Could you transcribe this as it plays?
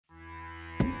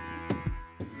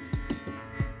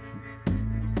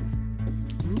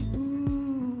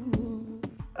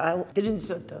I didn't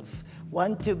sort of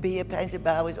want to be a painter,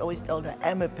 but I was always told I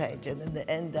am a painter. And in the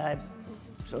end, I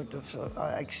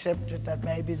I accepted that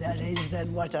maybe that is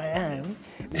then what I am.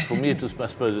 For me, it was, I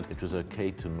suppose, it was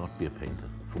okay to not be a painter.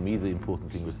 For me, the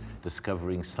important thing was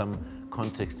discovering some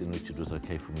context in which it was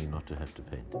okay for me not to have to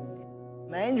paint.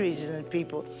 Main reason that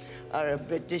people are a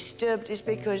bit disturbed is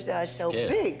because they are so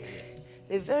big.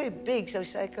 They're very big, so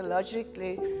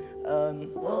psychologically,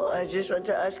 well, I just want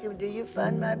to ask him, do you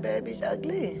find my babies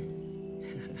ugly?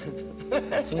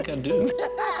 I think I do.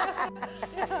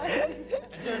 I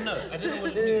don't know. I don't know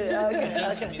what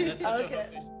it means.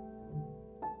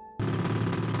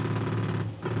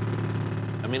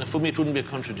 I mean, for me, it wouldn't be a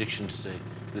contradiction to say,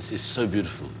 this is so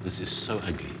beautiful, this is so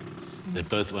ugly,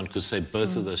 that one could say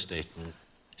both of those statements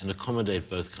and accommodate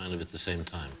both kind of at the same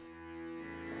time.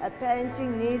 A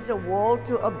painting needs a wall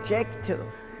to object to.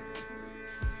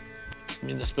 I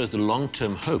mean, I suppose the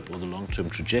long-term hope or the long-term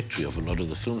trajectory of a lot of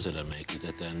the films that I make is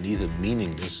that they're neither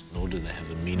meaningless nor do they have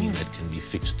a meaning that can be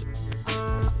fixed.